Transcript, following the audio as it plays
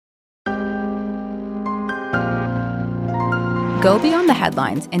Go beyond the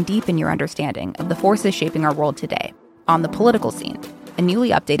headlines and deepen your understanding of the forces shaping our world today on The Political Scene, a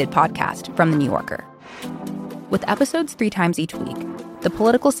newly updated podcast from The New Yorker. With episodes 3 times each week, The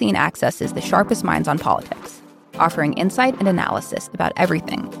Political Scene accesses the sharpest minds on politics, offering insight and analysis about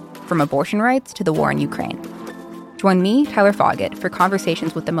everything from abortion rights to the war in Ukraine. Join me, Tyler Foggett, for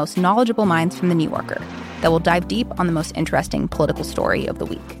conversations with the most knowledgeable minds from The New Yorker that will dive deep on the most interesting political story of the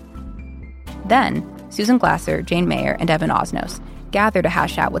week. Then, Susan Glasser, Jane Mayer, and Evan Osnos gather to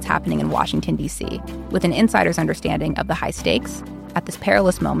hash out what's happening in Washington, D.C., with an insider's understanding of the high stakes at this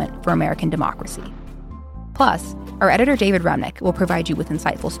perilous moment for American democracy. Plus, our editor David Remnick will provide you with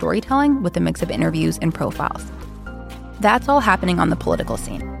insightful storytelling with a mix of interviews and profiles. That's all happening on The Political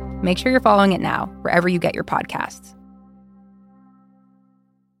Scene. Make sure you're following it now, wherever you get your podcasts.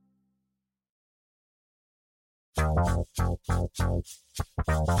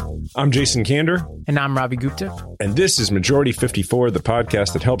 I'm Jason Kander. And I'm Ravi Gupta. And this is Majority 54, the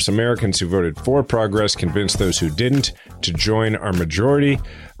podcast that helps Americans who voted for progress convince those who didn't to join our majority.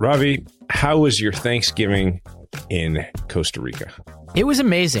 Ravi, how was your Thanksgiving in Costa Rica? It was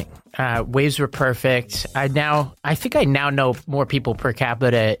amazing. Waves were perfect. I think I now know more people per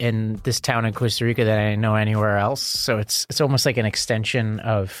capita in this town in Costa Rica than I know anywhere else. So it's almost like an extension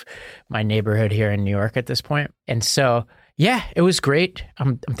of my neighborhood here in New York at this point. And so, yeah, it was great.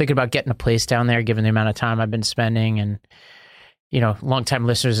 I'm thinking about getting a place down there, given the amount of time I've been spending. And, you know, longtime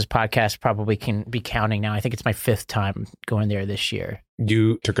listeners of this podcast probably can be counting now. I think it's my 5th time going there this year.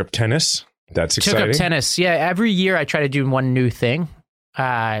 You took up tennis? That's exciting. Took up tennis. Yeah, every year I try to do one new thing.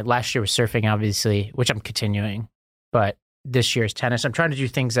 Last year was surfing, obviously, which I'm continuing. But this year is tennis. I'm trying to do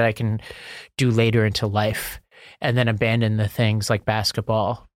things that I can do later into life and then abandon the things like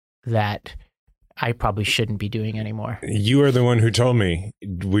basketball that I probably shouldn't be doing anymore. You are the one who told me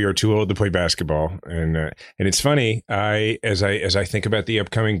we are too old to play basketball, and it's funny. As I think about the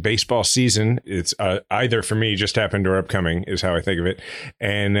upcoming baseball season, it's either for me just happened or upcoming is how I think of it,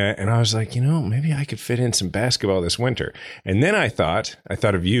 and I was like, maybe I could fit in some basketball this winter, and then I thought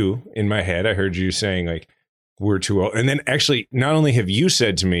of you in my head. I heard you saying like, we're too old, and then actually, not only have you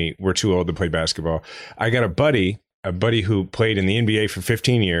said to me we're too old to play basketball, I got a buddy who played in the NBA for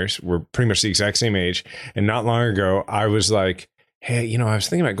 15 years. We're pretty much the exact same age. And not long ago, I was like, hey, I was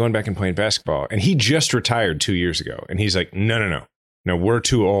thinking about going back and playing basketball. And he just retired 2 years ago. And he's like, no, we're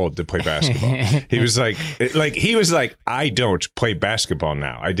too old to play basketball. He was like, I don't play basketball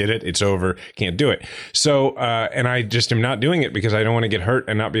now. I did it. It's over. Can't do it. So, and I just am not doing it because I don't want to get hurt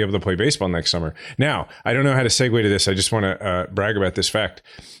and not be able to play baseball next summer. Now, I don't know how to segue to this. I just want to brag about this fact.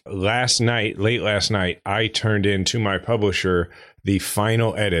 Late last night, I turned in to my publisher the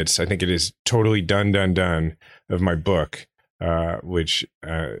final edits. I think it is totally done of my book. Which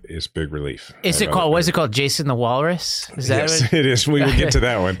is big relief. What is it called? Jason the Walrus? Is that yes, it is. We will get to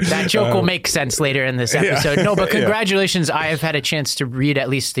that one. That joke will make sense later in this episode. Yeah. No, but congratulations. Yeah. I have had a chance to read at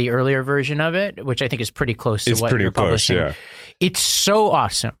least the earlier version of it, which I think is pretty close to what you're publishing. Yeah. It's so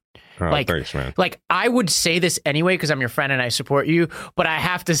awesome. Oh, thanks, man. Like, I would say this anyway because I'm your friend and I support you, but I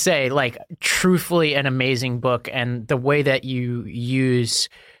have to say, like, truthfully an amazing book, and the way that you use...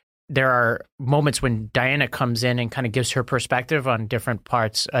 There are moments when Diana comes in and kind of gives her perspective on different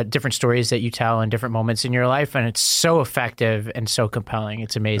parts, different stories that you tell in different moments in your life. And it's so effective and so compelling.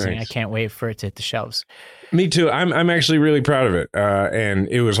 It's amazing. Thanks. I can't wait for it to hit the shelves. Me too. I'm actually really proud of it. And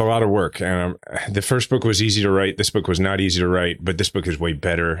it was a lot of work. And the first book was easy to write. This book was not easy to write, but this book is way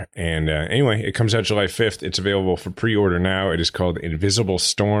better. And anyway, it comes out July 5th. It's available for pre-order now. It is called Invisible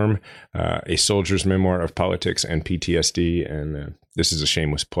Storm, a soldier's memoir of politics and PTSD. And this is a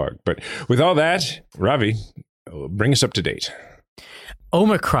shameless plug. But with all that, Ravi, bring us up to date.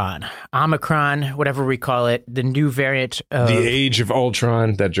 Omicron, whatever we call it, the new variant of... The age of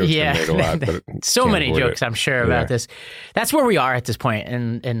Ultron. That joke's been made a lot. But so many jokes, I'm sure, about this. That's where we are at this point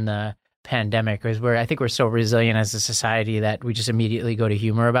in the pandemic, is where I think we're so resilient as a society that we just immediately go to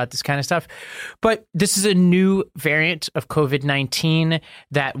humor about this kind of stuff. But this is a new variant of COVID-19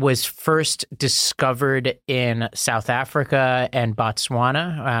 that was first discovered in South Africa and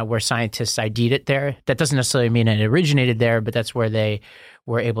Botswana, where scientists ID'd it there. That doesn't necessarily mean it originated there, but that's where they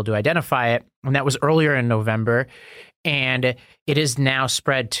were able to identify it. And that was earlier in November. And it is now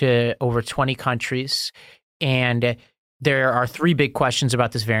spread to over 20 countries. And there are 3 big questions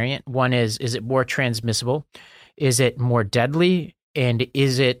about this variant. One is it more transmissible? Is it more deadly? And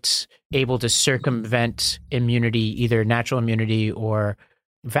is it able to circumvent immunity, either natural immunity or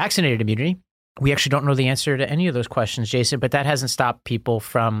vaccinated immunity? We actually don't know the answer to any of those questions, Jason, but that hasn't stopped people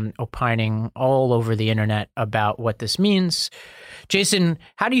from opining all over the internet about what this means. Jason,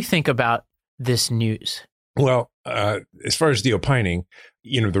 how do you think about this news? Well, as far as the opining,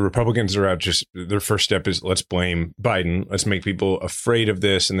 the Republicans are out. Just their first step is let's blame Biden. Let's make people afraid of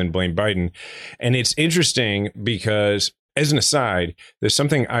this and then blame Biden. And it's interesting because, as an aside, there's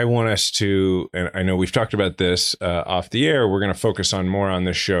something I want us to, and I know we've talked about this off the air, we're going to focus on more on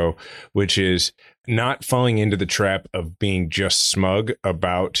this show, which is not falling into the trap of being just smug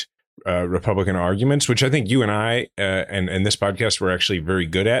about Republican arguments, which I think you and I and this podcast were actually very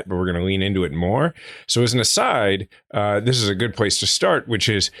good at, but we're going to lean into it more. So as an aside, this is a good place to start, which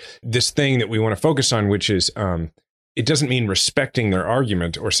is this thing that we want to focus on, which is it doesn't mean respecting their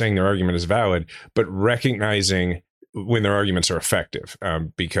argument or saying their argument is valid, but recognizing when their arguments are effective,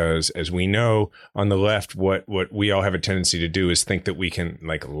 because as we know on the left, what we all have a tendency to do is think that we can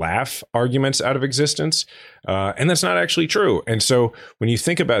laugh arguments out of existence, and that's not actually true. And so when you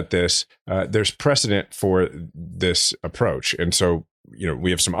think about this, there's precedent for this approach. And so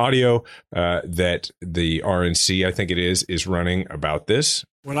we have some audio that the RNC, I think it is running about this.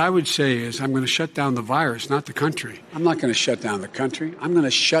 What I would say is I'm going to shut down the virus, not the country. I'm not going to shut down the country. I'm going to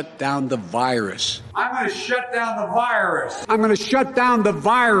shut down the virus. I'm going to shut down the virus. I'm going to shut down the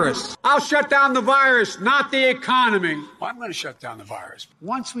virus. I'll shut down the virus, not the economy. I'm going to shut down the virus.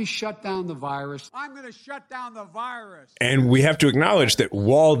 Once we shut down the virus, I'm going to shut down the virus. And we have to acknowledge that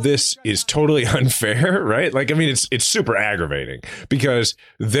while this is totally unfair, right? It's super aggravating because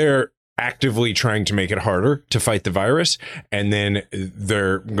they're actively trying to make it harder to fight the virus. And then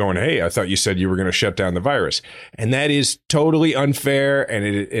they're going, hey, I thought you said you were going to shut down the virus. And that is totally unfair. And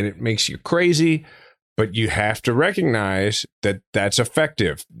it makes you crazy. But you have to recognize that that's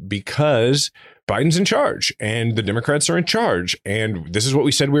effective because Biden's in charge and the Democrats are in charge. And this is what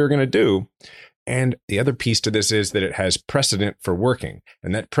we said we were going to do. And the other piece to this is that it has precedent for working.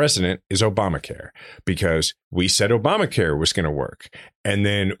 And that precedent is Obamacare, because we said Obamacare was going to work. And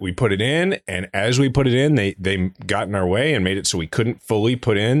then we put it in. And as we put it in, they got in our way and made it so we couldn't fully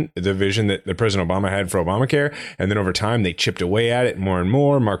put in the vision that President Obama had for Obamacare. And then over time, they chipped away at it more and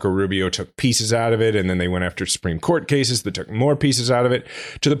more. Marco Rubio took pieces out of it. And then they went after Supreme Court cases that took more pieces out of it,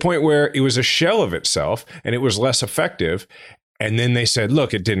 to the point where it was a shell of itself and it was less effective. And then they said,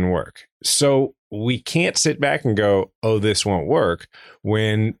 look, it didn't work. So we can't sit back and go, oh, this won't work,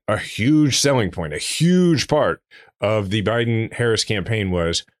 when a huge selling point, a huge part of the Biden-Harris campaign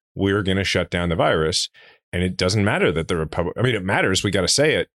was, we're going to shut down the virus. And it doesn't matter that the Republicans, it matters, we got to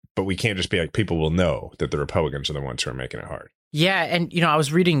say it, but we can't just be like, people will know that the Republicans are the ones who are making it hard. Yeah. And, I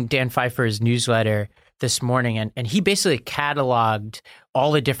was reading Dan Pfeiffer's newsletter this morning, and he basically cataloged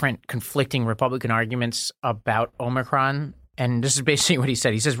all the different conflicting Republican arguments about Omicron. And this is basically what he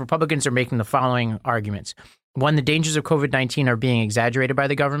said. He says Republicans are making the following arguments. 1, the dangers of COVID-19 are being exaggerated by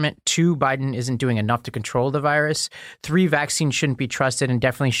the government. 2, Biden isn't doing enough to control the virus. 3, vaccines shouldn't be trusted and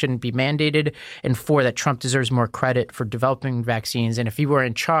definitely shouldn't be mandated. And 4, that Trump deserves more credit for developing vaccines. And if he were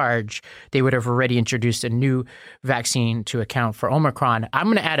in charge, they would have already introduced a new vaccine to account for Omicron. I'm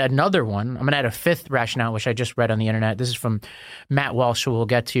going to add another one. I'm going to add a 5th rationale, which I just read on the internet. This is from Matt Walsh, who we'll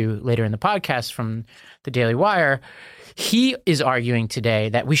get to later in the podcast from the Daily Wire. He is arguing today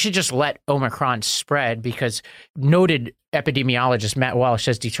that we should just let Omicron spread because noted epidemiologist Matt Walsh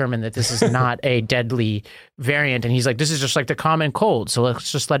has determined that this is not a deadly variant. And he's like, this is just like the common cold, so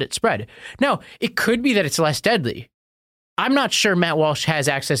let's just let it spread. Now, it could be that it's less deadly. I'm not sure Matt Walsh has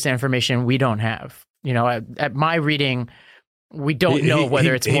access to information we don't have. At my reading, we don't know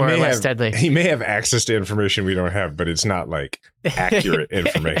whether it's more or less deadly. He may have access to information we don't have, but it's not accurate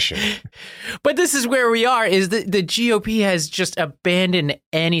information. But this is where we are, is the GOP has just abandoned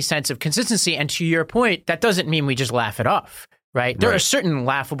any sense of consistency. And to your point, that doesn't mean we just laugh it off, right? There are certain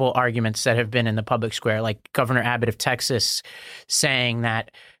laughable arguments that have been in the public square, like Governor Abbott of Texas saying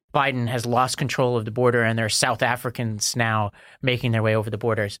that Biden has lost control of the border and there are South Africans now making their way over the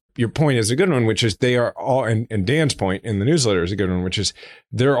borders. Your point is a good one, which is they are all, and Dan's point in the newsletter is a good one, which is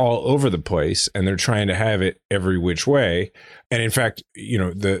they're all over the place and they're trying to have it every which way. And in fact,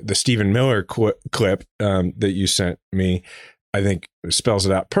 the Stephen Miller clip that you sent me, I think spells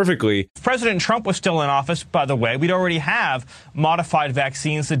it out perfectly. If President Trump was still in office, by the way, we'd already have modified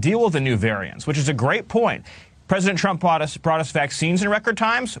vaccines to deal with the new variants, which is a great point. President Trump brought us vaccines in record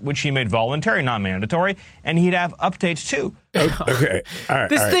times, which he made voluntary, not mandatory, and he'd have updates too. Okay. All right.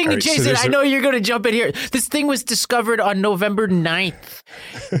 This thing, Jason, I know you're going to jump in here. This thing was discovered on November 9th.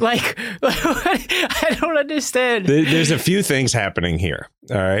 I don't understand. There's a few things happening here.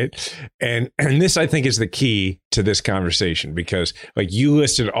 All right. And this, I think, is the key to this conversation, because you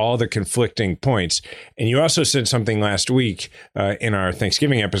listed all the conflicting points. And you also said something last week in our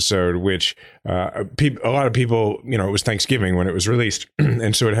Thanksgiving episode, which a lot of people, it was Thanksgiving when it was released.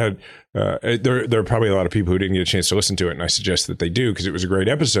 And so it had there are probably a lot of people who didn't get a chance to listen to it, and I suggest that they do because it was a great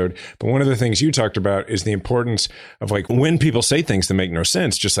episode. But one of the things you talked about is the importance of like when people say things that make no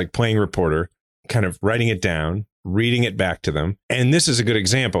sense, just like playing reporter, kind of writing it down, reading it back to them. And this is a good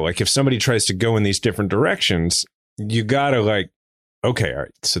example. Like if somebody tries to go in these different directions, you got to like, okay, all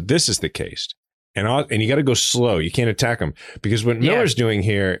right, so this is the case. And you got to go slow. You can't attack them because what Miller's doing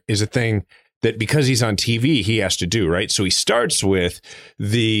here is a thing that because he's on TV, he has to do, right? So he starts with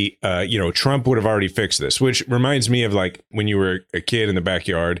the, Trump would have already fixed this, which reminds me of like when you were a kid in the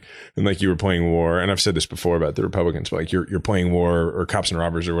backyard and like you were playing war. And I've said this before about the Republicans, but like you're playing war or cops and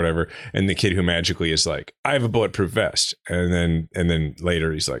robbers or whatever. And the kid who magically is like, I have a bulletproof vest. And then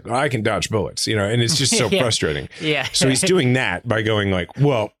later he's like, I can dodge bullets, and it's just so frustrating. Yeah. So he's doing that by going like,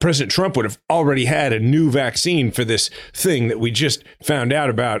 well, President Trump would have already had a new vaccine for this thing that we just found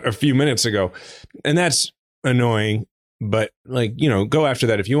out about a few minutes ago. And that's annoying, but like, go after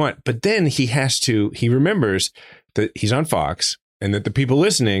that if you want. But then he remembers that he's on Fox and that the people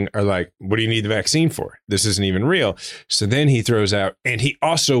listening are like, what do you need the vaccine for? This isn't even real. So then he throws out, and he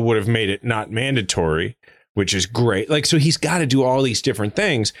also would have made it not mandatory, which is great. Like, so he's got to do all these different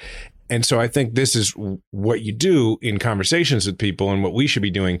things. And so I think this is what you do in conversations with people and what we should be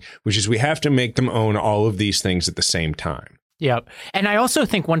doing, which is we have to make them own all of these things at the same time. Yeah. And I also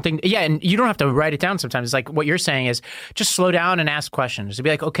think one thing, and you don't have to write it down sometimes. It's like what you're saying is just slow down and ask questions. To be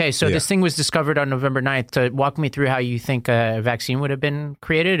like, okay, so this thing was discovered on November 9th. To walk me through how you think a vaccine would have been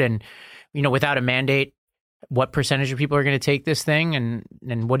created and, without a mandate, what percentage of people are going to take this thing? And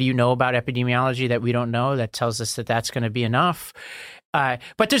what do you know about epidemiology that we don't know that tells us that that's going to be enough?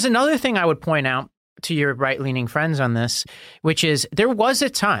 But there's another thing I would point out to your right-leaning friends on this, which is there was a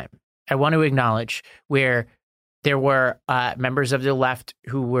time, I want to acknowledge, where there were members of the left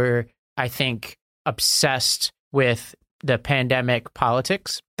who were, I think, obsessed with the pandemic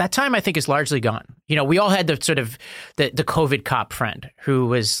politics. That time, I think, is largely gone. We all had the sort of the COVID cop friend who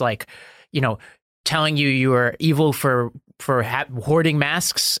was like, telling you were evil for hoarding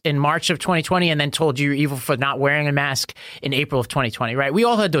masks in March of 2020 and then told you you're evil for not wearing a mask in April of 2020, right? We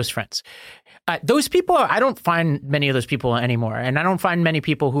all had those friends. Those people, I don't find many of those people anymore. And I don't find many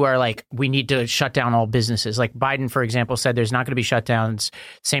people who are like, we need to shut down all businesses. Like Biden, for example, said there's not going to be shutdowns.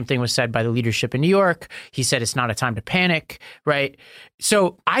 Same thing was said by the leadership in New York. He said it's not a time to panic, right?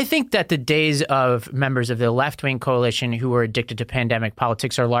 So I think that the days of members of the left-wing coalition who are addicted to pandemic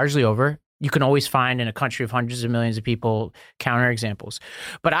politics are largely over. You can always find in a country of hundreds of millions of people counterexamples.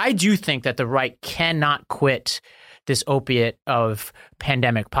 But I do think that the right cannot quit this opiate of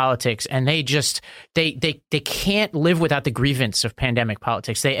pandemic politics, and they can't live without the grievance of pandemic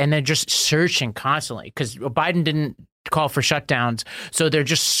politics. They're just searching constantly because Biden didn't call for shutdowns, so they're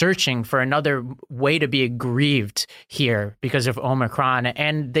just searching for another way to be aggrieved here because of Omicron,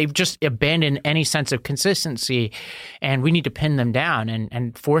 and they've just abandoned any sense of consistency. And we need to pin them down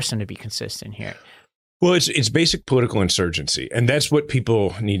and force them to be consistent here. Well, it's basic political insurgency. And that's what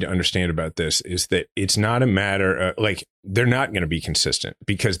people need to understand about this is that it's not a matter like they're not going to be consistent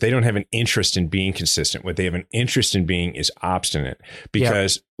because they don't have an interest in being consistent. What they have an interest in being is obstinate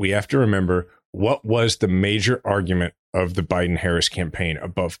because we have to remember what was the major argument of the Biden-Harris campaign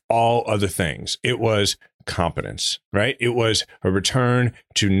above all other things. It was competence, right? It was a return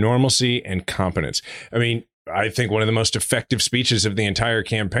to normalcy and competence. I mean, I think one of the most effective speeches of the entire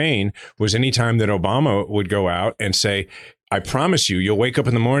campaign was any time that Obama would go out and say, I promise you'll wake up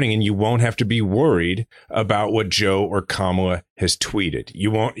in the morning and you won't have to be worried about what Joe or Kamala has tweeted.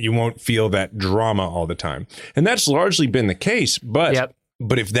 You won't feel that drama all the time. And that's largely been the case. But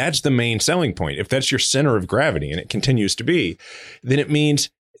if that's the main selling point, if that's your center of gravity, and it continues to be, then it means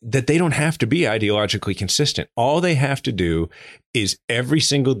that they don't have to be ideologically consistent. All they have to do is every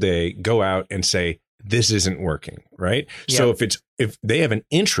single day go out and say, this isn't working, right? Yep. So if they have an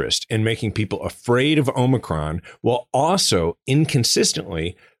interest in making people afraid of Omicron while also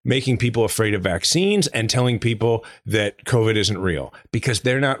inconsistently making people afraid of vaccines and telling people that COVID isn't real because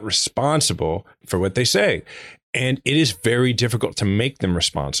they're not responsible for what they say. And it is very difficult to make them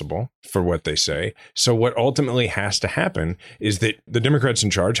responsible for what they say. So what ultimately has to happen is that the Democrats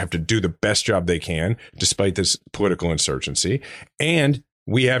in charge have to do the best job they can, despite this political insurgency. And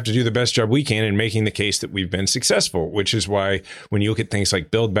we have to do the best job we can in making the case that we've been successful, which is why when you look at things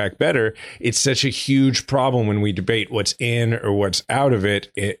like Build Back Better, it's such a huge problem when we debate what's in or what's out of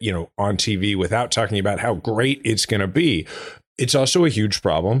it, on TV without talking about how great it's going to be. It's also a huge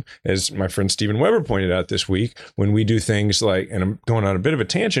problem, as my friend Stephen Weber pointed out this week, when we do things like, and I'm going on a bit of a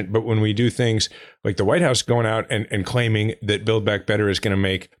tangent, but when we do things like the White House going out and claiming that Build Back Better is going to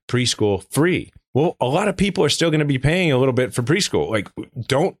make preschool free. Well, a lot of people are still going to be paying a little bit for preschool. Like,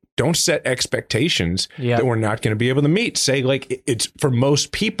 don't don't set expectations that we're not going to be able to meet. Say, like, it's for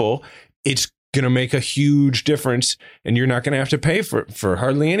most people, it's going to make a huge difference and you're not going to have to pay for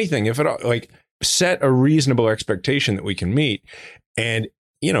hardly anything, if at all. Like, set a reasonable expectation that we can meet. And,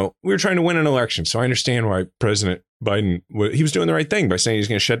 you know, we were trying to win an election. So I understand why President Biden, he was doing the right thing by saying he's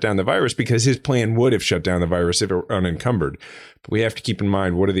going to shut down the virus, because his plan would have shut down the virus if it were unencumbered. But we have to keep in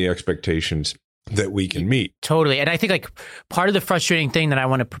mind, what are the expectations that we can meet? Totally. And I think, like, part of the frustrating thing that I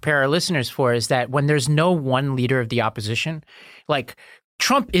want to prepare our listeners for is that when there's no one leader of the opposition, like,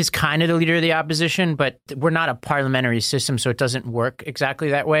 Trump is kind of the leader of the opposition, but we're not a parliamentary system, so it doesn't work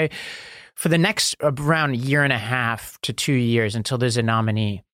exactly that way. For the next around year and a half to 2 years, until there's a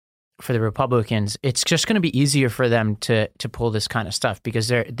nominee for the Republicans, it's just going to be easier for them to pull this kind of stuff, because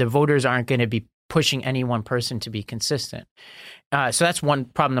the voters aren't going to be pushing any one person to be consistent. So that's one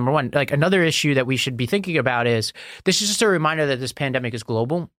problem, number one. Like, another issue that we should be thinking about is, this is just a reminder that this pandemic is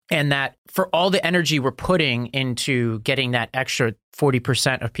global, and that for all the energy we're putting into getting that extra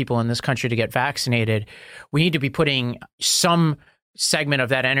 40% of people in this country to get vaccinated, we need to be putting some segment of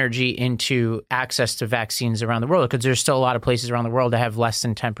that energy into access to vaccines around the world, because there's still a lot of places around the world that have less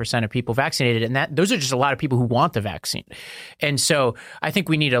than 10% of people vaccinated. And those are just a lot of people who want the vaccine. And so I think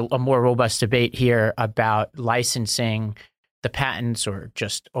we need a more robust debate here about licensing the patents, or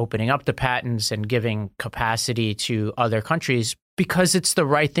just opening up the patents and giving capacity to other countries, because it's the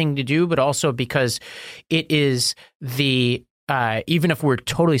right thing to do, but also because it is even if we're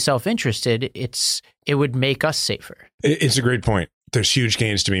totally self-interested, it would make us safer. It's a great point. There's huge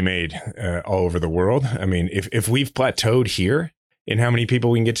gains to be made all over the world. I mean, if we've plateaued here in how many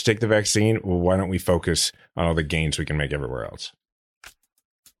people we can get to take the vaccine, well, why don't we focus on all the gains we can make everywhere else?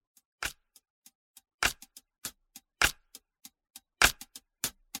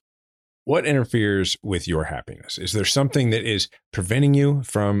 What interferes with your happiness? Is there something that is preventing you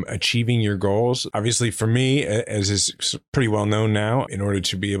from achieving your goals? Obviously, for me, as is pretty well known now, in order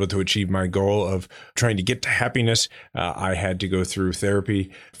to be able to achieve my goal of trying to get to happiness, I had to go through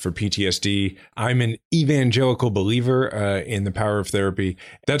therapy for PTSD. I'm an evangelical believer in the power of therapy.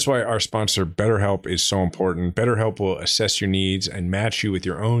 That's why our sponsor, BetterHelp, is so important. BetterHelp will assess your needs and match you with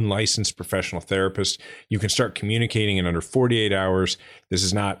your own licensed professional therapist. You can start communicating in under 48 hours. This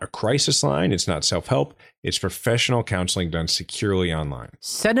is not a crisis line. It's not self-help. It's professional counseling done securely online.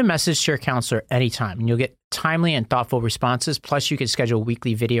 Send a message to your counselor anytime, and you'll get timely and thoughtful responses. Plus, you can schedule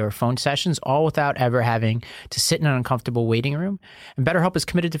weekly video or phone sessions, all without ever having to sit in an uncomfortable waiting room. And BetterHelp is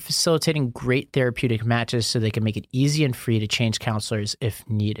committed to facilitating great therapeutic matches so they can make it easy and free to change counselors if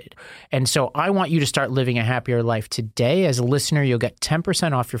needed. And so I want you to start living a happier life today. As a listener, you'll get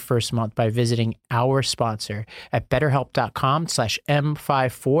 10% off your first month by visiting our sponsor at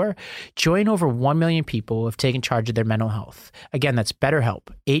betterhelp.com/M54. Join over 1 million people who have taken charge of their mental health. Again, that's BetterHelp,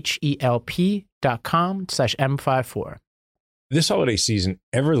 HELP.com/M54. This holiday season,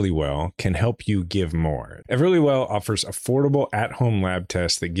 Everlywell can help you give more. Everlywell offers affordable at-home lab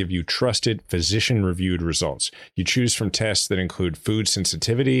tests that give you trusted, physician-reviewed results. You choose from tests that include food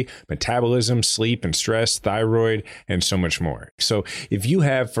sensitivity, metabolism, sleep and stress, thyroid, and so much more. So if you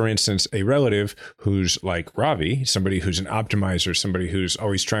have, for instance, a relative who's like Ravi, somebody who's an optimizer, somebody who's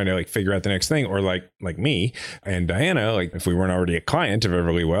always trying to figure out the next thing, or like me and Diana, if we weren't already a client of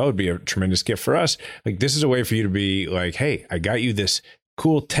Everlywell, it'd be a tremendous gift for us. This is a way for you to be like, hey, I got you this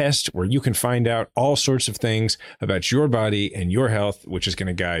cool test where you can find out all sorts of things about your body and your health, which is going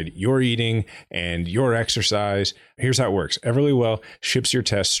to guide your eating and your exercise. Here's how it works. Everlywell ships your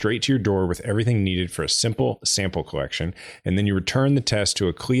test straight to your door with everything needed for a simple sample collection. And then you return the test to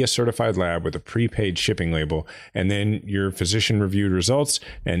a CLIA certified lab with a prepaid shipping label. And then your physician reviewed results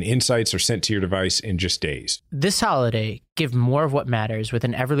and insights are sent to your device in just days. This holiday, give more of what matters with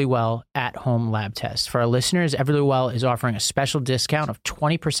an Everlywell at-home lab test. For our listeners, Everlywell is offering a special discount of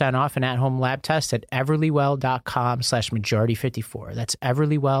 20% off an at-home lab test at everlywell.com/majority54. That's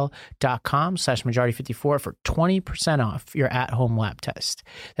everlywell.com/majority54 for 20% off your at-home lab test.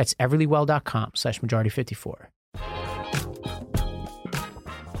 That's everlywell.com/majority54.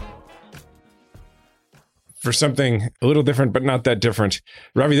 For something a little different, but not that different,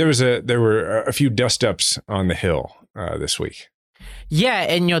 Ravi, there were a few dust-ups on the Hill this week. Yeah,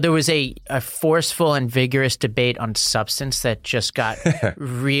 and there was a forceful and vigorous debate on substance that just got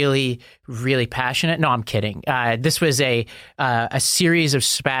really, really passionate. No, I'm kidding. This was a series of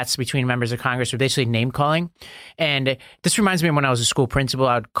spats between members of Congress, who basically name calling. And this reminds me of when I was a school principal.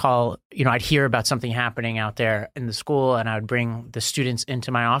 I'd call, I'd hear about something happening out there in the school, and I would bring the students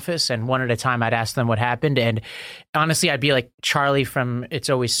into my office, and one at a time I'd ask them what happened. And honestly, I'd be like Charlie from It's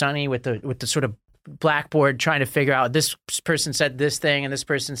Always Sunny with the sort of blackboard trying to figure out this person said this thing and this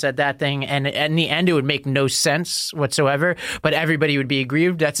person said that thing. And in the end, it would make no sense whatsoever, but everybody would be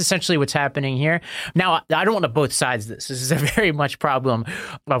aggrieved. That's essentially what's happening here. Now, I don't want to both sides of this. This is a very much problem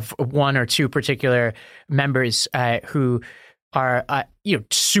of one or two particular members who are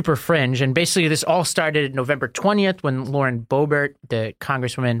super fringe. And basically this all started November 20th when Lauren Boebert, the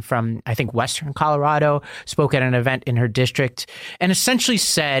congresswoman from, I think, Western Colorado, spoke at an event in her district and essentially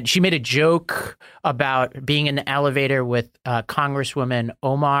said, she made a joke about being in the elevator with Congresswoman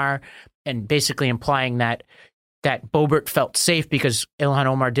Omar and basically implying that Boebert felt safe because Ilhan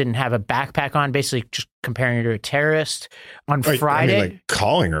Omar didn't have a backpack on, basically just comparing her to a terrorist on Friday. I mean, like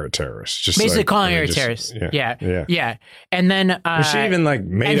calling her a terrorist. Just basically like, calling her a terrorist. Yeah. And then... she even like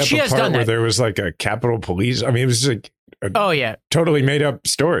made up a part where there was like a Capitol Police. I mean, it was like a totally made up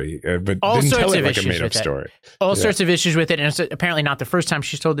story, but all didn't sorts tell it of like a issues made up with story. All sorts of issues with it. And it's apparently not the first time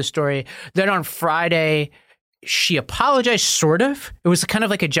she's told this story. Then on Friday... she apologized, sort of. It was kind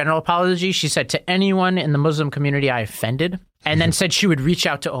of like a general apology. She said, to anyone in the Muslim community I offended, and then said she would reach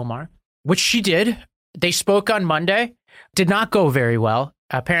out to Omar, which she did. They spoke on Monday. Did not go very well.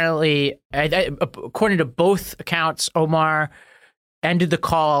 Apparently, according to both accounts, Omar ended the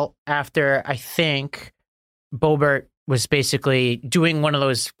call after, I think, Boebert was basically doing one of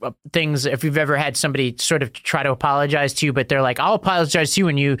those things. If you've ever had somebody sort of try to apologize to you, but they're like, I'll apologize to you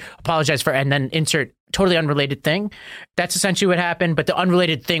and you apologize for, and then insert totally unrelated thing. That's essentially what happened. But the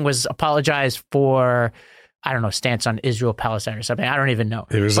unrelated thing was apologize for, I don't know, stance on Israel, Palestine or something. I don't even know.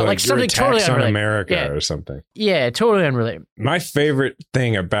 It was like something totally unrelated. On America or something. Yeah, totally unrelated. My favorite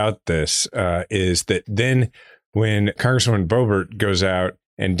thing about this is that then when Congresswoman Boebert goes out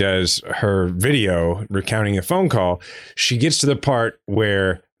and does her video recounting a phone call, she gets to the part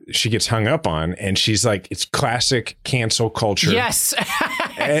where she gets hung up on and she's like, it's classic cancel culture. Yes.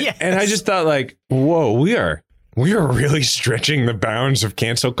 And I just thought like, whoa, we are really stretching the bounds of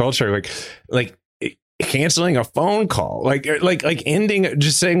cancel culture. Like canceling a phone call, like ending,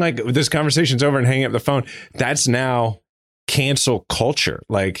 just saying like this conversation's over and hanging up the phone. That's now cancel culture.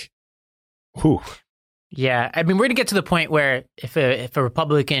 Like, whew. Yeah, I mean, we're going to get to the point where if a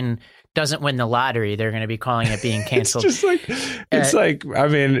Republican doesn't win the lottery, they're going to be calling it being canceled. It's just like, I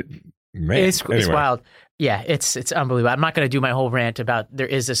mean, man. It's wild. Yeah, it's unbelievable. I'm not going to do my whole rant about there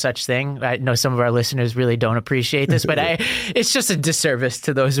is a such thing. I know some of our listeners really don't appreciate this, but it's just a disservice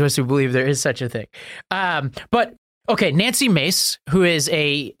to those of us who believe there is such a thing. But okay, Nancy Mace, who is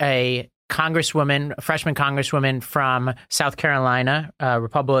a congresswoman, a freshman congresswoman from South Carolina,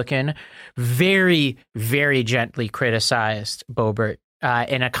 Republican, very, very gently criticized Boebert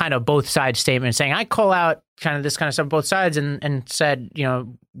in a kind of both sides statement, saying, I call out kind of this kind of stuff on both sides, and said,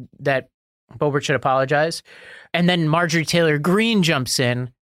 that Boebert should apologize. And then Marjorie Taylor Greene jumps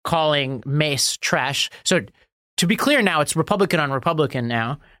in, calling Mace trash. So to be clear now, it's Republican on Republican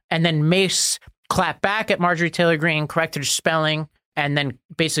now. And then Mace clapped back at Marjorie Taylor Greene, corrected her spelling, and then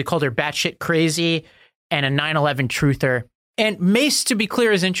basically called her batshit crazy and a 9/11 truther. And Mace, to be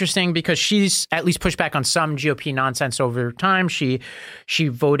clear, is interesting because she's at least pushed back on some GOP nonsense over time. She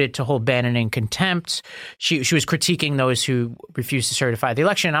voted to hold Bannon in contempt. She was critiquing those who refused to certify the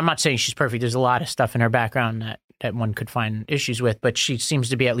election. I'm not saying she's perfect. There's a lot of stuff in her background that one could find issues with, but she seems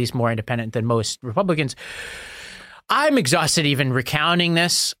to be at least more independent than most Republicans. I'm exhausted even recounting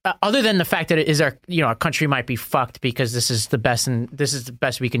this, other than the fact that it is our country might be fucked because this is the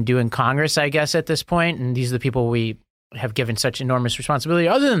best we can do in Congress, I guess, at this point. And these are the people we have given such enormous responsibility.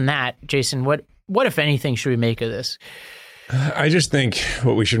 Other than that, Jason, what if anything should we make of this? I just think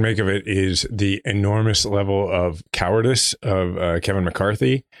what we should make of it is the enormous level of cowardice of Kevin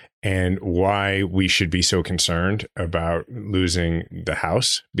McCarthy and why we should be so concerned about losing the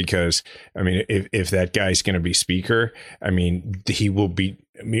House. Because, I mean, if that guy's going to be speaker, I mean, he will be.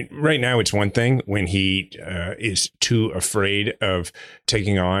 I mean, right now it's one thing when he is too afraid of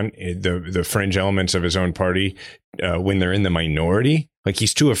taking on the fringe elements of his own party when they're in the minority. Like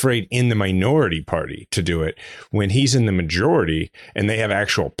he's too afraid in the minority party to do it. When he's in the majority and they have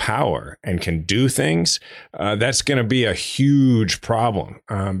actual power and can do things, that's going to be a huge problem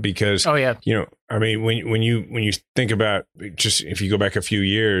because, I mean, when you think about just if you go back a few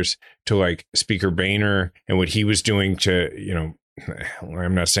years to like Speaker Boehner and what he was doing to,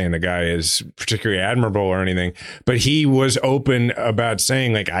 I'm not saying the guy is particularly admirable or anything, but he was open about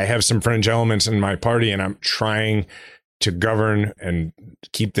saying like, I have some fringe elements in my party and I'm trying to govern and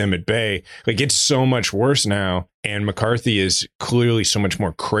keep them at bay. Like it's so much worse now. And McCarthy is clearly so much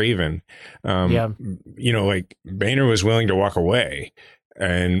more craven. Like Boehner was willing to walk away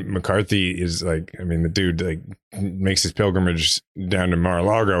And McCarthy is like, I mean, the dude like makes his pilgrimage down to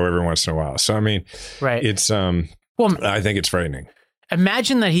Mar-a-Lago every once in a while. So, I mean, right. It's, well, I think it's frightening.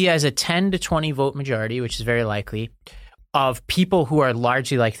 Imagine that he has a 10 to 20 vote majority, which is very likely, of people who are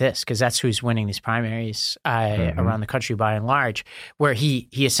largely like this, because that's who's winning these primaries around the country by and large, where he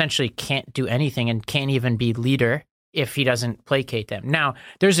essentially can't do anything and can't even be leader if he doesn't placate them. Now,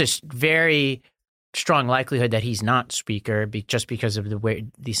 there's this very strong likelihood that he's not speaker just because of the way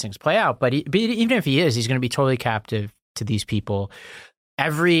these things play out. But even if he is, he's going to be totally captive to these people.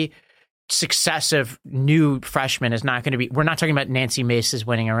 Every successive new freshman is not going to be, we're not talking about Nancy Mace's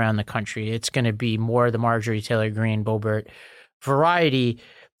winning around the country. It's going to be more the Marjorie Taylor Greene, Boebert variety.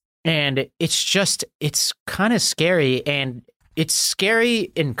 And it's kind of scary. And it's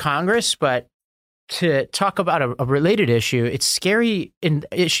scary in Congress, but to talk about a related issue, it's scary in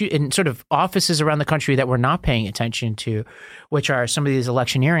sort of offices around the country that we're not paying attention to, which are some of these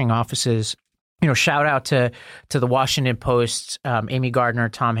electioneering offices. You know, shout out to the Washington Post. Amy Gardner,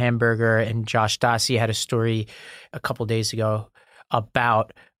 Tom Hamburger, and Josh Dossie had a story a couple days ago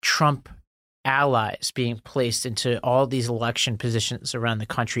about Trump allies being placed into all these election positions around the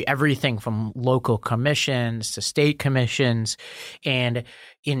country, everything from local commissions to state commissions. And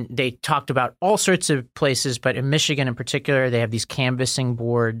they talked about all sorts of places, but in Michigan in particular, they have these canvassing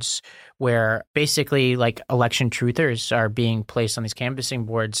boards where basically like election truthers are being placed on these canvassing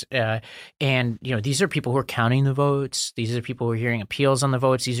boards. And, you know, these are people who are counting the votes. These are people who are hearing appeals on the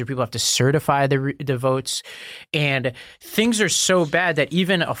votes. These are people who have to certify the votes. And things are so bad that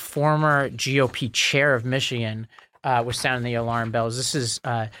even a former GOP chair of Michigan was sounding the alarm bells. This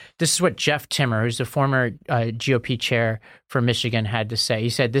is what Jeff Timmer, who's the former GOP chair for Michigan, had to say. He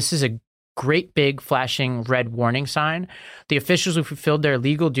said, "This is a great big flashing red warning sign. The officials who fulfilled their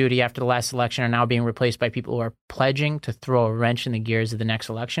legal duty after the last election are now being replaced by people who are pledging to throw a wrench in the gears of the next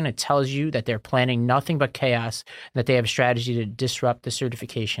election. It tells you that they're planning nothing but chaos and that they have a strategy to disrupt the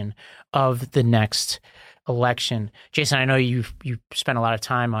certification of the next election." Jason, I know you spent a lot of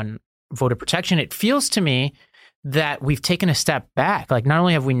time on voter protection. It feels to me that we've taken a step back. Like, not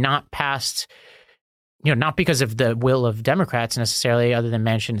only have we not passed, you know, not because of the will of Democrats necessarily, other than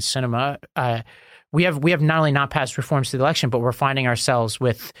Manchin and Sinema, we have not only not passed reforms to the election, but we're finding ourselves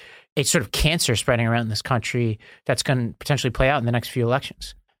with a sort of cancer spreading around this country that's going to potentially play out in the next few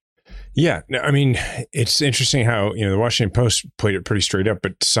elections. Yeah, I mean, it's interesting how, you know, the Washington Post played it pretty straight up,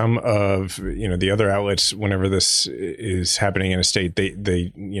 but some of, you know, the other outlets, whenever this is happening in a state,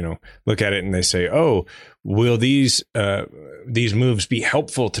 they you know, look at it and they say, oh, will these moves be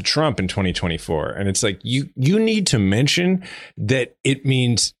helpful to Trump in 2024? And it's like, you need to mention that it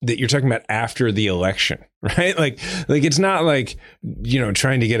means that you're talking about after the election, right? Like it's not like, you know,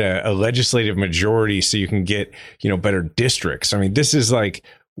 trying to get a legislative majority so you can get, you know, better districts. I mean, this is like,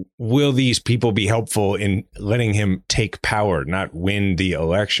 will these people be helpful in letting him take power, not win the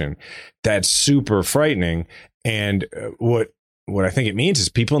election? That's super frightening. And what I think it means is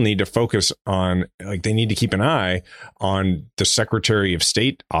people need to focus on, like, they need to keep an eye on the Secretary of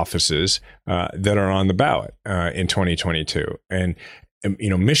State offices that are on the ballot in 2022. And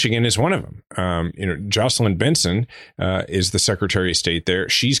you know, Michigan is one of them. You know, Jocelyn Benson is the Secretary of State there.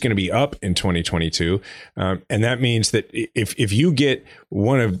 She's going to be up in 2022. And that means that if you get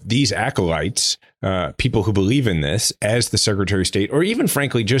one of these acolytes, people who believe in this as the Secretary of State, or even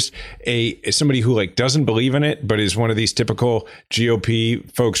frankly, just somebody who like doesn't believe in it, but is one of these typical GOP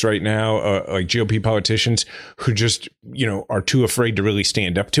folks right now, like GOP politicians who just, you know, are too afraid to really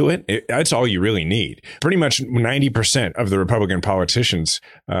stand up to it. That's all you really need. Pretty much 90% of the Republican politicians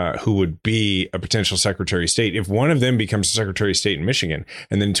who would be a potential Secretary of State, if one of them becomes a Secretary of State in Michigan,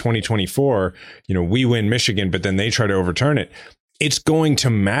 and then 2024, you know, we win Michigan, but then they try to overturn it, it's going to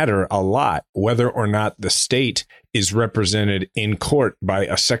matter a lot whether or not the state is represented in court by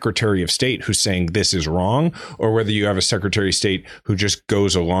a Secretary of State who's saying this is wrong, or whether you have a Secretary of State who just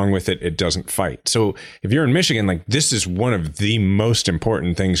goes along with it. It doesn't fight. So if you're in Michigan, like, this is one of the most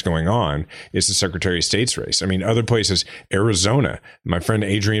important things going on is the Secretary of State's race. I mean, other places, Arizona, my friend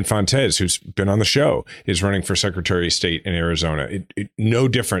Adrian Fontes, who's been on the show, is running for Secretary of State in Arizona. No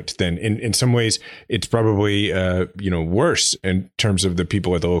different than in some ways, it's probably, you know, worse in terms of the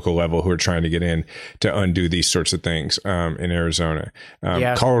people at the local level who are trying to get in to undo these sorts of of things in Arizona.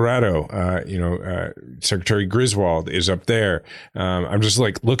 Colorado, Secretary Griswold is up there. I'm just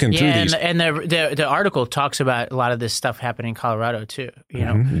like looking through these. And the article talks about a lot of this stuff happening in Colorado too.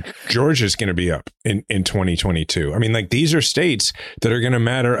 Georgia's going to be up in 2022. I mean, like these are states that are going to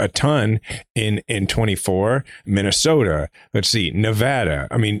matter a ton in 24. Minnesota, let's see, Nevada.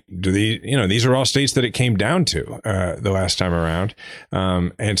 I mean, these are all states that it came down to the last time around.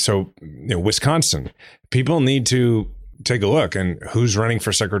 And so, Wisconsin, people need to take a look and who's running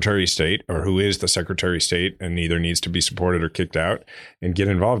for Secretary of State or who is the Secretary of State and either needs to be supported or kicked out and get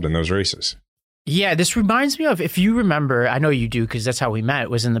involved in those races. Yeah, this reminds me of, if you remember, I know you do because that's how we met,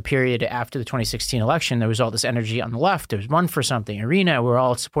 it was in the period after the 2016 election. There was all this energy on the left. There was Run for Something, Arena. We're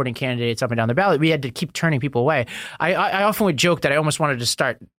all supporting candidates up and down the ballot. We had to keep turning people away. I often would joke that I almost wanted to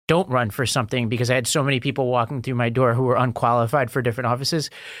start Don't Run for Something because I had so many people walking through my door who were unqualified for different offices.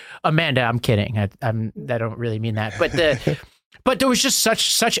 Amanda, I'm kidding. I don't really mean that. But But there was just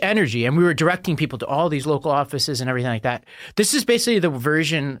such energy, and we were directing people to all these local offices and everything like that. This is basically the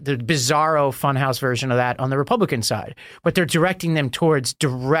bizarro funhouse version of that on the Republican side, but they're directing them towards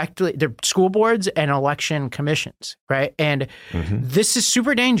directly their school boards and election commissions, right? And this is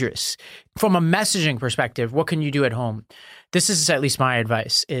super dangerous. From a messaging perspective, what can you do at home? This is at least my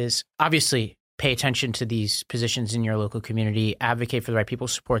advice, is obviously pay attention to these positions in your local community, advocate for the right people,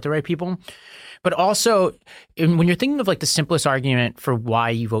 support the right people. But also, when you're thinking of like the simplest argument for why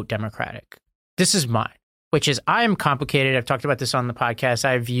you vote Democratic, this is mine, which is I am complicated. I've talked about this on the podcast.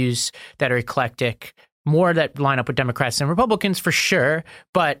 I have views that are eclectic, more that line up with Democrats than Republicans for sure.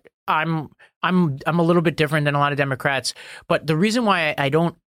 But I'm a little bit different than a lot of Democrats. But the reason why I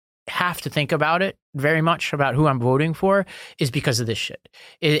don't have to think about it very much about who I'm voting for is because of this shit.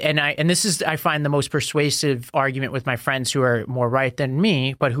 And this is, I find, the most persuasive argument with my friends who are more right than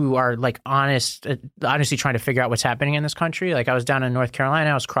me, but who are like honestly trying to figure out what's happening in this country. Like I was down in North Carolina,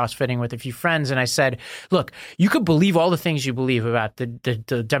 I was crossfitting with a few friends, and I said, look, you could believe all the things you believe about the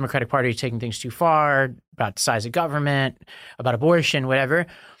Democratic Party taking things too far, about the size of government, about abortion, whatever.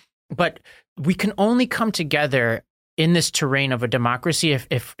 But we can only come together in this terrain of a democracy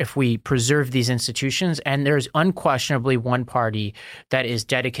if we preserve these institutions. And there's unquestionably one party that is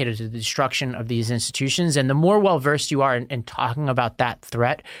dedicated to the destruction of these institutions. And the more well-versed you are in talking about that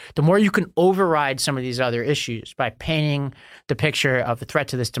threat, the more you can override some of these other issues by painting the picture of a threat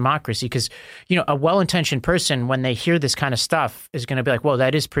to this democracy. Because, a well-intentioned person, when they hear this kind of stuff, is going to be like, well,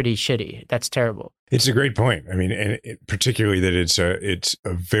 that is pretty shitty. That's terrible. It's a great point. I mean, and particularly that it's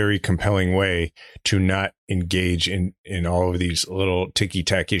a very compelling way to not engage in all of these little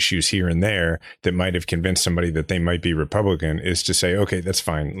ticky-tack issues here and there that might have convinced somebody that they might be Republican, is to say, okay, that's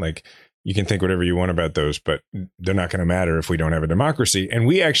fine. Like, you can think whatever you want about those, but they're not going to matter if we don't have a democracy. And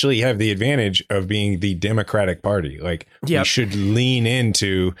we actually have the advantage of being the Democratic Party. Like, we should lean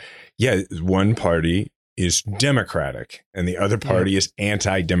into, one party is Democratic and the other party is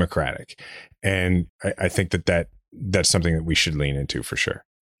anti-democratic. And I think that's something that we should lean into for sure.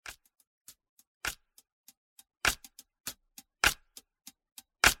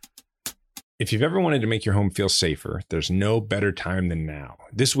 If you've ever wanted to make your home feel safer, there's no better time than now.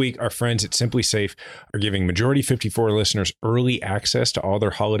 This week, our friends at Simply Safe are giving Majority 54 listeners early access to all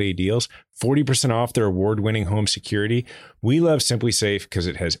their holiday deals, 40% off their award-winning home security. We love Simply Safe because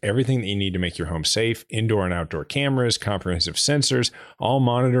it has everything that you need to make your home safe: indoor and outdoor cameras, comprehensive sensors, all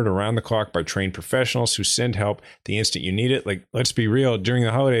monitored around the clock by trained professionals who send help the instant you need it. Like, let's be real, during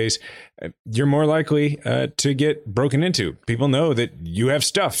the holidays, you're more likely to get broken into. People know that you have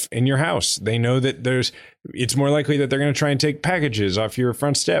stuff in your house. They know that it's more likely that they're going to try and take packages off your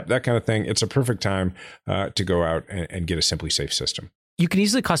front step, that kind of thing. It's a perfect time to go out and get a Simply Safe system. You can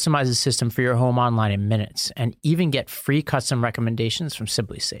easily customize a system for your home online in minutes and even get free custom recommendations from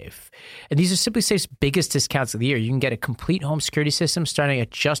Simply Safe. And these are Simply Safe's biggest discounts of the year. You can get a complete home security system starting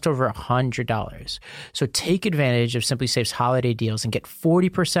at just over $100. So take advantage of Simply Safe's holiday deals and get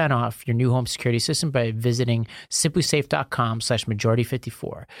 40% off your new home security system by visiting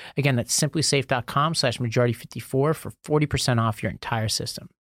simplysafe.com/majority54. Again, that's simplysafe.com/majority54 for 40% off your entire system.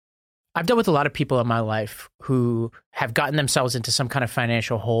 I've dealt with a lot of people in my life who have gotten themselves into some kind of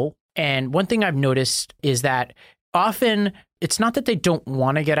financial hole. And one thing I've noticed is that often it's not that they don't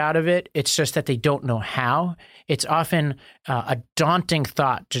want to get out of it. It's just that they don't know how. It's often a daunting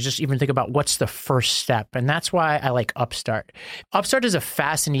thought to just even think about what's the first step. And that's why I like Upstart. Upstart is a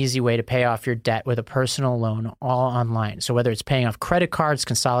fast and easy way to pay off your debt with a personal loan all online. So whether it's paying off credit cards,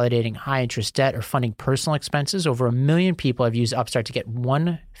 consolidating high interest debt, or funding personal expenses, over 1 million people have used Upstart to get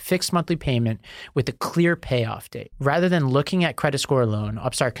one fixed monthly payment with a clear payoff date. Rather than looking at credit score alone,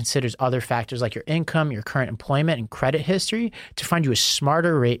 Upstart considers other factors like your income, your current employment, and credit history to find you a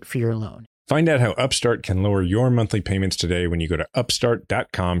smarter rate for your loan. Find out how Upstart can lower your monthly payments today when you go to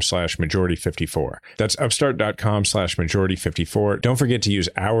upstart.com/majority54. That's upstart.com/majority54. Don't forget to use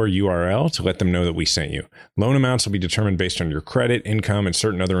our URL to let them know that we sent you. Loan amounts will be determined based on your credit, income, and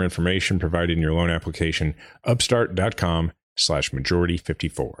certain other information provided in your loan application.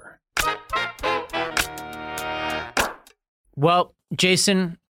 Upstart.com/majority54. Well,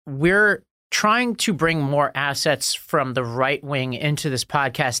 Jason, we're trying to bring more assets from the right wing into this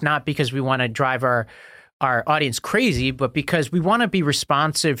podcast, not because we want to drive our audience crazy, but because we want to be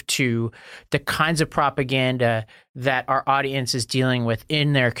responsive to the kinds of propaganda that our audience is dealing with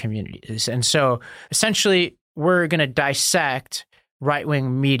in their communities. And so essentially, we're going to dissect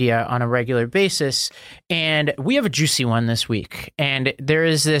right-wing media on a regular basis. And we have a juicy one this week. And there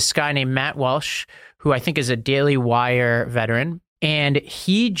is this guy named Matt Walsh, who I think is a Daily Wire veteran. And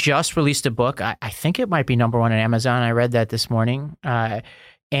he just released a book. I think it might be number one on Amazon. I read that this morning. And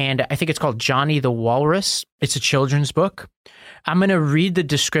I think it's called Johnny the Walrus. It's a children's book. I'm going to read the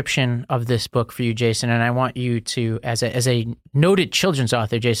description of this book for you, Jason. And I want you to, as a noted children's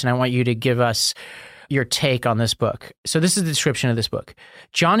author, Jason, I want you to give us your take on this book. So this is the description of this book.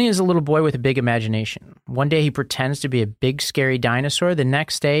 Johnny is a little boy with a big imagination. One day he pretends to be a big, scary dinosaur. The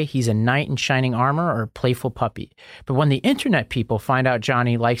next day he's a knight in shining armor or a playful puppy. But when the internet people find out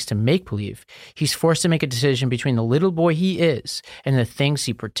Johnny likes to make believe, he's forced to make a decision between the little boy he is and the things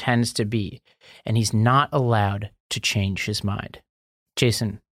he pretends to be. And he's not allowed to change his mind.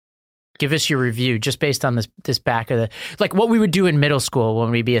 Jason, give us your review just based on this back of the, like what we would do in middle school when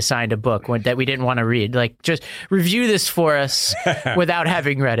we'd be assigned a book that we didn't want to read. Like, just review this for us without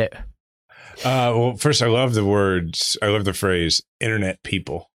having read it. Well, first, I love the words. I love the phrase "internet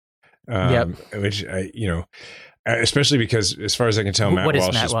people," which especially because, as far as I can tell, Matt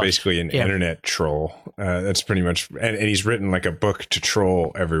Walsh is basically an internet troll. That's pretty much, and he's written like a book to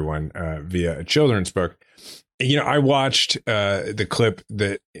troll everyone via a children's book. I watched the clip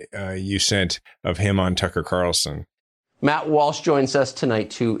that you sent of him on Tucker Carlson. Matt Walsh joins us tonight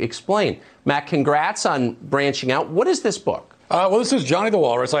to explain. Matt, congrats on branching out. What is this book? Well, this is Johnny the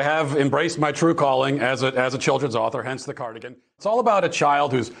Walrus. I have embraced my true calling as a children's author, hence the cardigan. It's all about a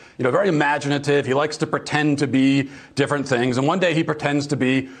child who's, very imaginative. He likes to pretend to be different things. And one day he pretends to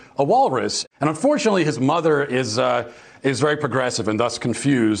be a walrus. And unfortunately, his mother is very progressive and thus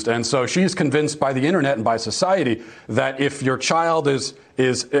confused. And so she's convinced by the internet and by society that if your child is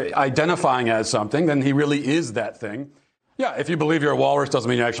identifying as something, then he really is that thing. Yeah, if you believe you're a walrus, doesn't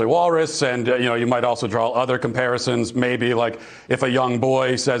mean you're actually a walrus. And, you might also draw other comparisons. Maybe like if a young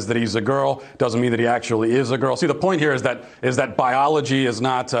boy says that he's a girl, doesn't mean that he actually is a girl. See, the point here is that biology is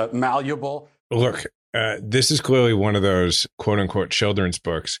not malleable. Look, this is clearly one of those quote unquote children's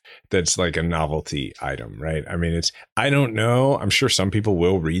books that's like a novelty item, right? I mean, I don't know. I'm sure some people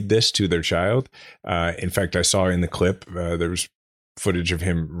will read this to their child. In fact, I saw in the clip, there was footage of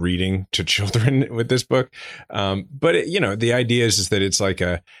him reading to children with this book. But the idea is that it's like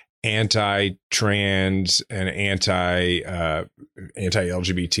a anti-trans and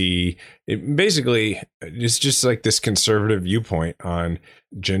anti-LGBT. It basically, it's just like this conservative viewpoint on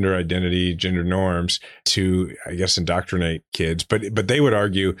gender identity, gender norms to, I guess, indoctrinate kids. But they would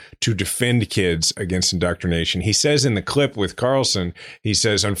argue to defend kids against indoctrination. He says in the clip with Carlson, he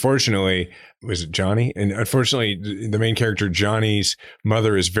says, unfortunately, was it Johnny? And unfortunately, the main character, Johnny's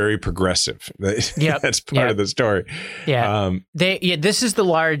mother, is very progressive. That's part of the story. Yeah. This is the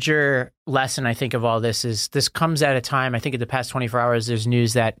larger lesson, I think, of all this. Is this comes at a time, I think in the past 24 hours, there's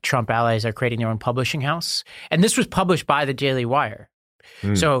news that Trump allies are creating their own publishing house. And this was published by the Daily Wire.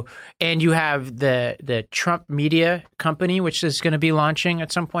 So, and you have the Trump Media Company, which is going to be launching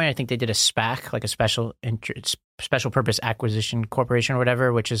at some point. I think they did a SPAC, like a special purpose acquisition corporation or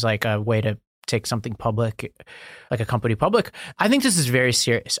whatever, which is like a way to take something public, like a company public. I think this is very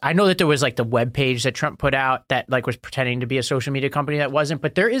serious. I know that there was like the webpage that Trump put out that like was pretending to be a social media company that wasn't,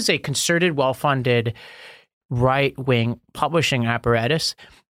 but there is a concerted, well-funded right-wing publishing apparatus.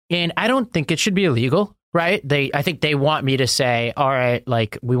 And I don't think it should be illegal. Right. I think they want me to say, all right,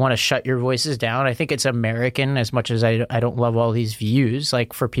 like, we want to shut your voices down. I think it's American, as much as I don't love all these views,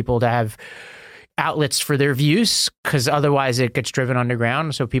 like for people to have outlets for their views, because otherwise it gets driven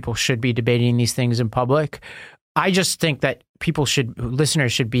underground. So people should be debating these things in public. I just think that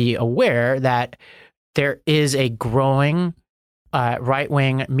listeners should be aware that there is a growing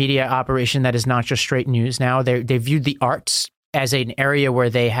right-wing media operation that is not just straight news now. They viewed the arts as an area where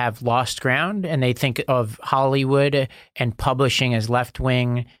they have lost ground, and they think of Hollywood and publishing as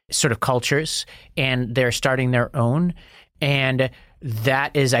left-wing sort of cultures, and they're starting their own. And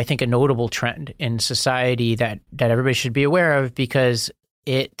that is, I think, a notable trend in society that everybody should be aware of, because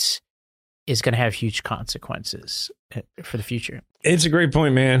it is going to have huge consequences for the future. It's a great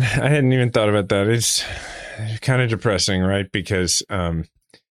point, man. I hadn't even thought about that. It's kind of depressing, right? Because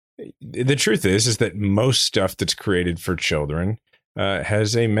the truth is that most stuff that's created for children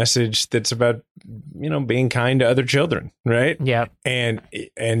has a message that's about, being kind to other children, right? Yeah.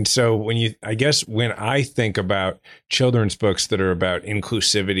 And so when I think about children's books that are about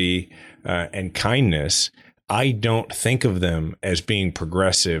inclusivity and kindness, I don't think of them as being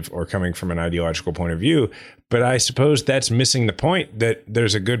progressive or coming from an ideological point of view. But I suppose that's missing the point, that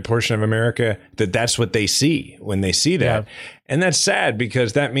there's a good portion of America that's what they see when they see that. Yeah. And that's sad,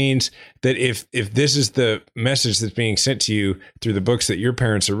 because that means that if this is the message that's being sent to you through the books that your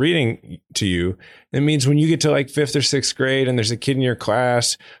parents are reading to you, it means when you get to like 5th or 6th grade and there's a kid in your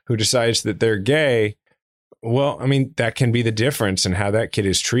class who decides that they're gay, well, I mean, that can be the difference in how that kid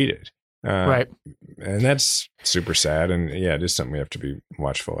is treated. Right. And that's super sad. And yeah, it is something we have to be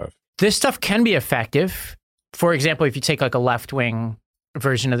watchful of. This stuff can be effective. For example, if you take like a left-wing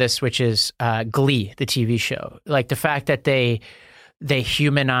version of this, which is Glee, the TV show, like the fact that they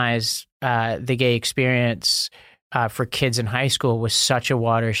humanize the gay experience for kids in high school was such a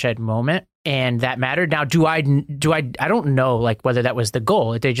watershed moment, and that mattered. Now, I don't know like whether that was the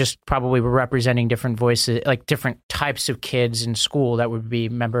goal. They just probably were representing different voices, like different types of kids in school that would be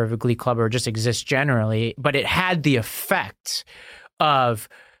a member of a Glee club or just exist generally. But it had the effect of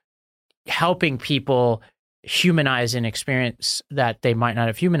helping people humanize an experience that they might not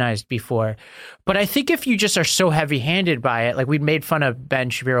have humanized before. But I think if you just are so heavy-handed by it, like we'd made fun of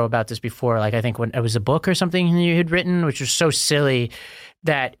Ben Shapiro about this before, like I think when it was a book or something you had written, which was so silly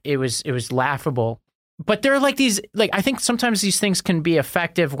that it was laughable. But there are like these, like I think sometimes these things can be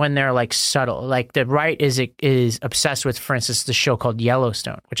effective when they're like subtle. Like the right is obsessed with, for instance, the show called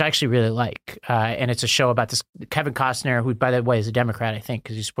Yellowstone, which I actually really like. And it's a show about this Kevin Costner, who by the way is a Democrat, I think,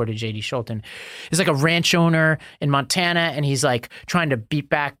 because he supported J.D. Scholten. He's like a ranch owner in Montana, and he's like trying to beat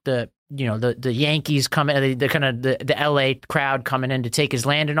back the Yankees coming, the LA crowd coming in to take his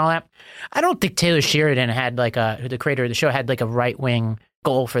land and all that. I don't think Taylor Sheridan had the creator of the show had like a right wing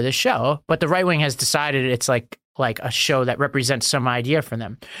goal for this show, but the right wing has decided it's like a show that represents some idea for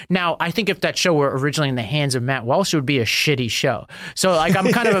them. Now, I think if that show were originally in the hands of Matt Walsh, it would be a shitty show. So like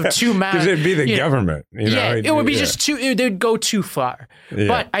I'm kind of too mad. Because it'd be the government. It would be just too, they'd go too far. Yeah.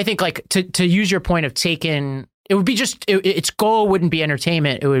 But I think like to use your point of taking, it would be just, its goal wouldn't be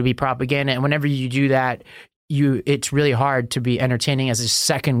entertainment, it would be propaganda. And whenever you do that, it's really hard to be entertaining as a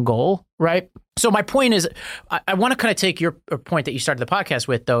second goal, right? So my point is, I want to kind of take your point that you started the podcast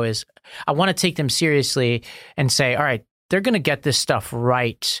with, though, is I want to take them seriously and say, all right, they're going to get this stuff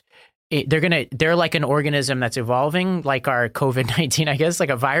right. They're like an organism that's evolving, like our COVID-19, I guess, like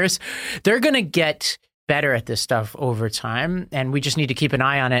a virus. They're going to get better at this stuff over time, and we just need to keep an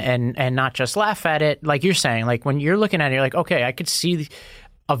eye on it and not just laugh at it. Like you're saying, like when you're looking at it, you're like, okay, I could see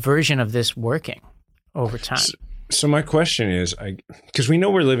a version of this working over time. So my question is, because we know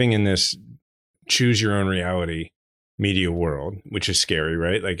we're living in this choose your own reality media world, which is scary,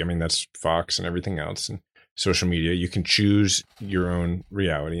 right? Like, I mean, that's Fox and everything else and social media. You can choose your own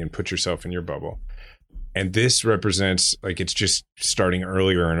reality and put yourself in your bubble. And this represents like it's just starting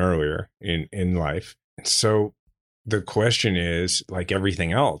earlier and earlier in life. And so the question is, like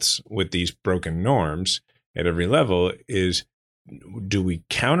everything else with these broken norms at every level, is do we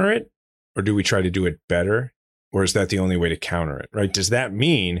counter it or do we try to do it better? Or is that the only way to counter it, right? Does that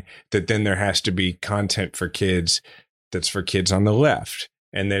mean that then there has to be content for kids that's for kids on the left?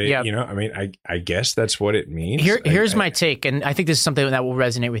 And then, I guess that's what it means. Here's my take, and I think this is something that will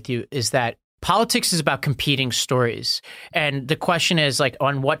resonate with you, is that politics is about competing stories. And the question is, like,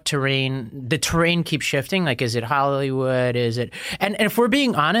 on what terrain? The terrain keeps shifting. Like, is it Hollywood? Is it? And if we're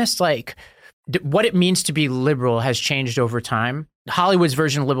being honest, like, what it means to be liberal has changed over time. Hollywood's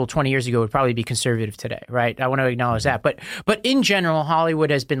version of liberal 20 years ago would probably be conservative today, right? I want to acknowledge that. But in general, Hollywood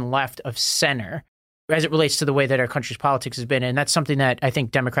has been left of center as it relates to the way that our country's politics has been. And that's something that I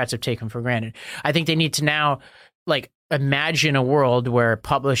think Democrats have taken for granted. I think they need to now, like, imagine a world where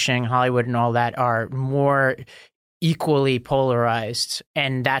publishing, Hollywood and all that are more equally polarized.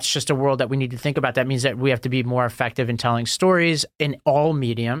 And that's just a world that we need to think about. That means that we have to be more effective in telling stories in all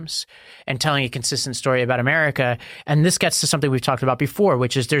mediums and telling a consistent story about America. And this gets to something we've talked about before,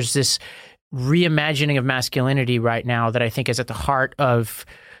 which is there's this reimagining of masculinity right now that I think is at the heart of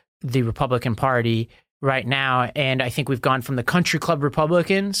the Republican Party right now. And I think we've gone from the country club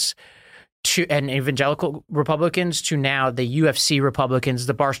Republicans and evangelical Republicans to now the UFC Republicans,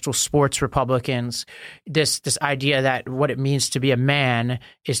 the Barstool Sports Republicans, this idea that what it means to be a man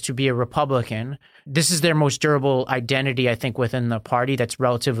is to be a Republican. This is their most durable identity, I think, within the party that's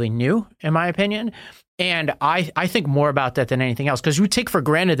relatively new, in my opinion. And I think more about that than anything else, because we take for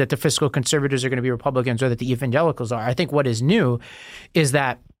granted that the fiscal conservatives are going to be Republicans or that the evangelicals are. I think what is new is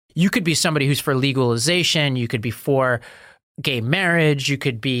that you could be somebody who's for legalization, you could be for gay marriage, you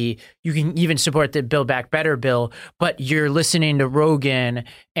can even support the Build Back Better bill, but you're listening to Rogan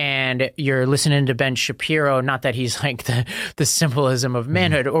and you're listening to Ben Shapiro, not that he's like the symbolism of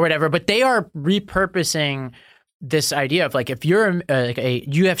manhood or whatever, but they are repurposing this idea of like, if you're a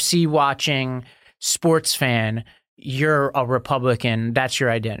UFC watching sports fan, you're a Republican, that's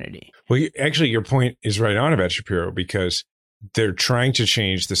your identity. Well, actually, your point is right on about Shapiro, because they're trying to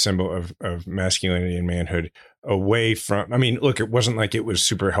change the symbol of masculinity and manhood away from, I mean, look, it wasn't like it was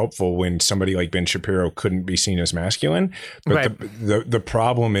super helpful when somebody like Ben Shapiro couldn't be seen as masculine. But right. The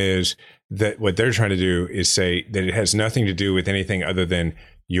problem is that what they're trying to do is say that it has nothing to do with anything other than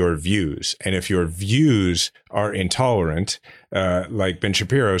your views. And if your views are intolerant, like Ben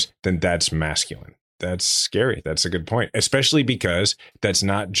Shapiro's, then that's masculine. That's scary. That's a good point, especially because that's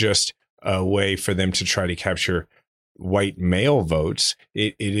not just a way for them to try to capture white male votes.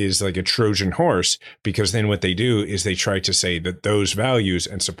 It is like a Trojan horse, because then what they do is they try to say that those values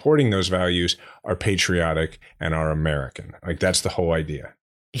and supporting those values are patriotic and are American. Like, that's the whole idea.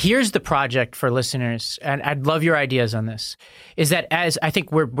 Here's the project for listeners, and I'd love your ideas on this, is that as I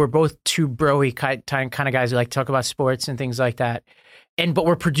think we're both two bro-y kind of guys who like to talk about sports and things like that, but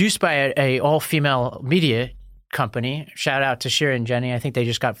we're produced by a all-female media company. Shout out to Shira and Jenny. I think they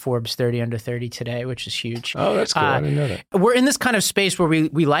just got Forbes 30 under 30 today, which is huge. Oh, that's cool. I didn't know that. We're in this kind of space where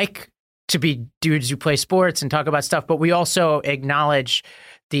we like to be dudes who play sports and talk about stuff, but we also acknowledge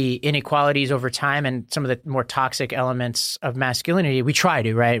the inequalities over time and some of the more toxic elements of masculinity. We try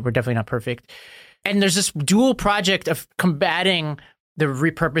to, right? We're definitely not perfect. And there's this dual project of combating the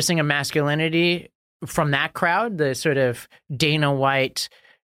repurposing of masculinity from that crowd, the sort of Dana White,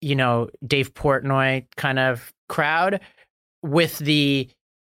 Dave Portnoy kind of crowd, with the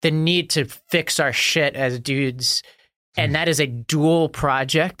need to fix our shit as dudes. And that is a dual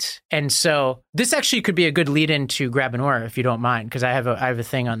project. And so this actually could be a good lead into Grab an Oar, if you don't mind, because I have a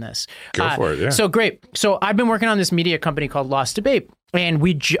thing on this. Go for it, yeah. So great. So I've been working on this media company called Lost Debate, and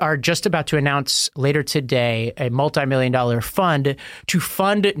we are just about to announce later today a multi-million-dollar fund to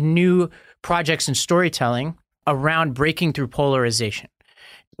fund new projects and storytelling around breaking through polarization.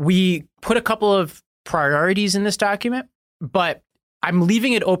 We put a couple of priorities in this document, but I'm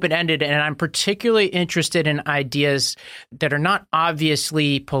leaving it open-ended, and I'm particularly interested in ideas that are not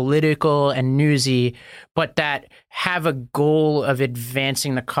obviously political and newsy, but that have a goal of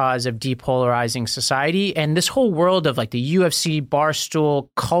advancing the cause of depolarizing society. And this whole world of like the UFC, Barstool,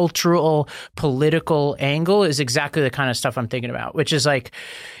 cultural, political angle is exactly the kind of stuff I'm thinking about, which is like,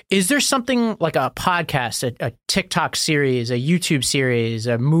 is there something like a podcast, a TikTok series, a YouTube series,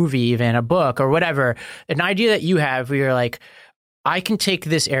 a movie, even a book or whatever, an idea that you have where you're like, I can take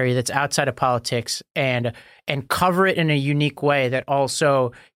this area that's outside of politics and cover it in a unique way that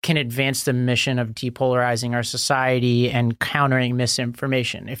also can advance the mission of depolarizing our society and countering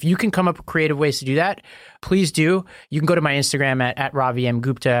misinformation. If you can come up with creative ways to do that, please do. You can go to my Instagram at Ravi M.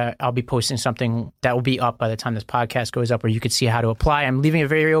 Gupta. I'll be posting something that will be up by the time this podcast goes up, where you can see how to apply. I'm leaving it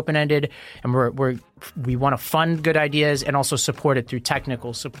very open-ended, and we want to fund good ideas and also support it through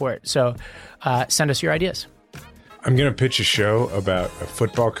technical support. So send us your ideas. I'm going to pitch a show about a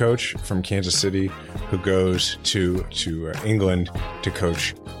football coach from Kansas City who goes to England to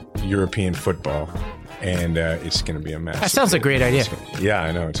coach European football, and it's going to be a mess. That sounds like a great idea. Yeah,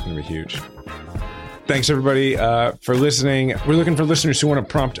 I know. It's going to be huge. Thanks, everybody, for listening. We're looking for listeners who want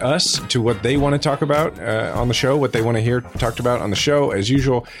to prompt us to what they want to talk about on the show, what they want to hear talked about on the show. As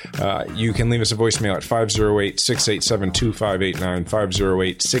usual, you can leave us a voicemail at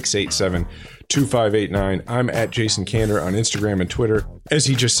 508-687-2589, 508-687-2589. I'm at Jason Kander on Instagram and Twitter. As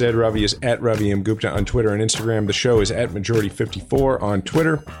he just said, Ravi is at Ravi M. Gupta on Twitter and Instagram. The show is at Majority54 on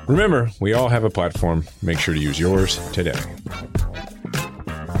Twitter. Remember, we all have a platform. Make sure to use yours today.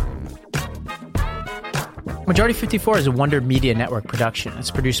 Majority 54 is a Wonder Media Network production. It's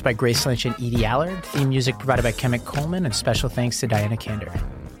produced by Grace Lynch and Edie Allard. Theme music provided by Kemet Coleman, and special thanks to Diana Kander.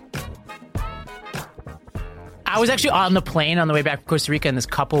 I was actually on the plane on the way back from Costa Rica, and this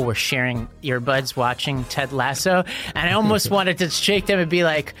couple were sharing earbuds watching Ted Lasso, and I almost wanted to shake them and be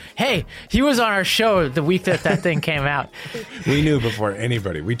like, hey, he was on our show the week that thing came out. We knew before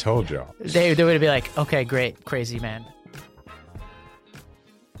anybody. We told y'all. They would be like, okay, great, crazy man.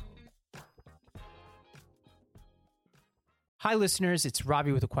 Hi, listeners. It's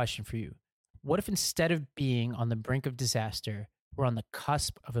Robbie with a question for you. What if instead of being on the brink of disaster, we're on the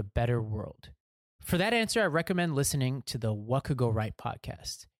cusp of a better world? For that answer, I recommend listening to the What Could Go Right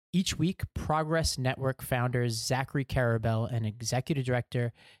podcast. Each week, Progress Network founders Zachary Karabell and executive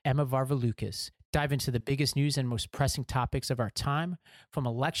director Emma Varvaloucas dive into the biggest news and most pressing topics of our time, from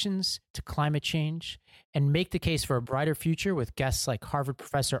elections to climate change, and make the case for a brighter future with guests like Harvard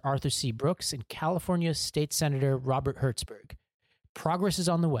professor Arthur C. Brooks and California State Senator Robert Hertzberg. Progress is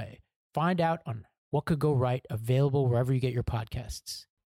on the way. Find out on What Could Go Right, available wherever you get your podcasts.